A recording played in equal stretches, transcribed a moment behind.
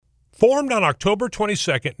Formed on October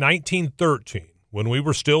 22, 1913, when we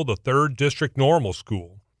were still the 3rd District Normal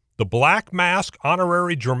School, the Black Mask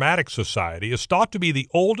Honorary Dramatic Society is thought to be the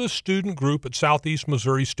oldest student group at Southeast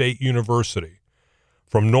Missouri State University.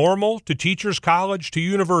 From normal to Teachers College to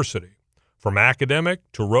university, from academic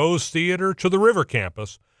to Rose Theater to the River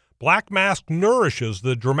Campus, Black Mask nourishes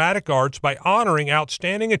the dramatic arts by honoring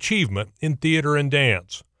outstanding achievement in theater and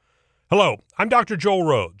dance. Hello, I'm Dr. Joel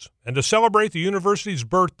Rhodes, and to celebrate the university's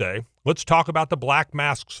birthday, let's talk about the Black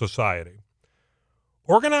Mask Society.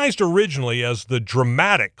 Organized originally as the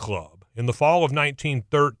Dramatic Club in the fall of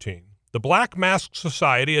 1913, the Black Mask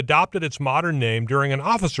Society adopted its modern name during an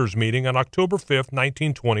officers' meeting on October 5,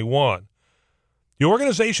 1921. The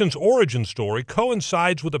organization's origin story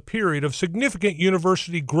coincides with a period of significant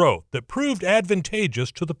university growth that proved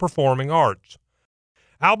advantageous to the performing arts.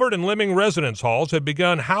 Albert and Lemming residence halls had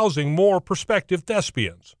begun housing more prospective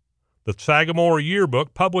thespians. The Sagamore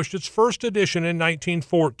Yearbook published its first edition in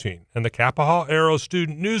 1914, and the Kappaha Arrow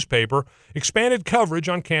student newspaper expanded coverage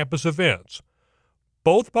on campus events.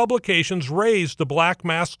 Both publications raised the Black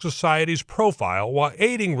Mask Society's profile while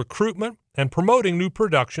aiding recruitment and promoting new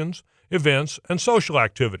productions, events, and social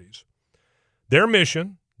activities. Their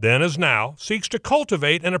mission, then as now, seeks to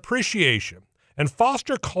cultivate an appreciation and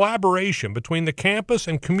foster collaboration between the campus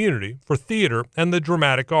and community for theater and the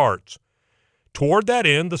dramatic arts. Toward that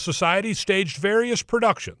end, the Society staged various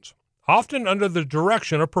productions, often under the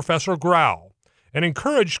direction of Professor Growl, and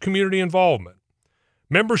encouraged community involvement.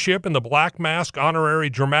 Membership in the Black Mask Honorary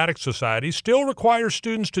Dramatic Society still requires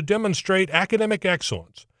students to demonstrate academic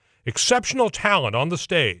excellence, exceptional talent on the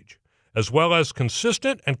stage, as well as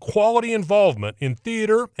consistent and quality involvement in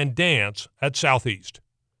theater and dance at Southeast.